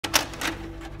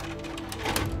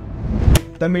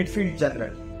The midfield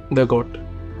general. The GOAT.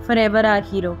 Forever our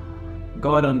hero.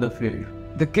 God on the field.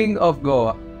 The king of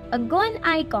Goa. A Goan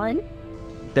icon.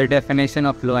 The definition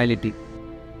of loyalty.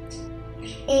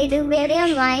 Edu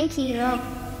Bedia, my hero.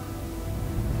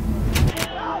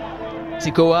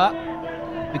 Goa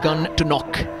begun to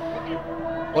knock.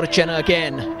 Orchena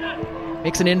again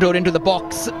makes an inroad into the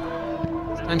box.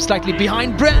 I'm slightly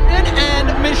behind Brandon, and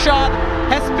Mishad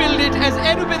has spilled it as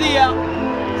Edu Bedia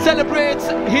celebrates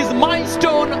his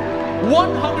milestone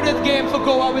 100th game for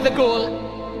Goa with a goal.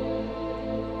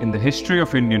 In the history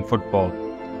of Indian football,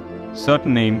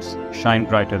 certain names shine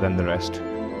brighter than the rest.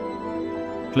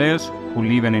 Players who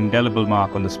leave an indelible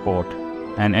mark on the sport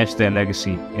and etch their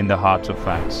legacy in the hearts of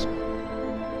fans.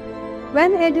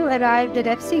 When Edu arrived at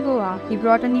FC Goa, he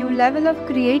brought a new level of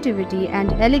creativity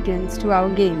and elegance to our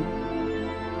game.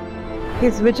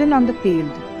 His vision on the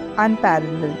field,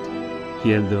 unparalleled. He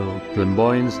had the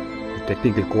flamboyance, the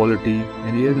technical quality,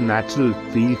 and he had a natural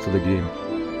feel for the game.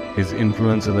 His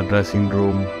influence in the dressing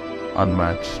room,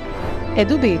 unmatched.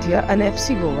 Edu Bedia and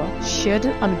FC Goa shared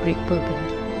an unbreakable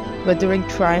bond, weathering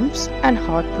triumphs and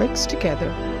heartbreaks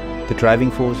together. The driving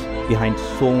force behind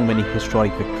so many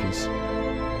historic victories.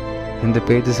 In the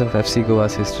pages of FC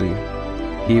Goa's history,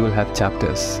 he will have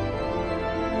chapters.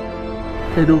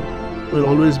 Edu will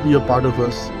always be a part of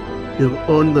us. You have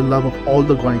earned the love of all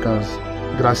the Goankars.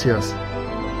 Gracias.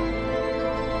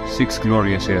 6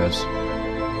 glorious years.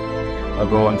 A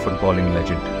Goan footballing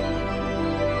legend.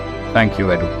 Thank you,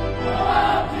 Edu.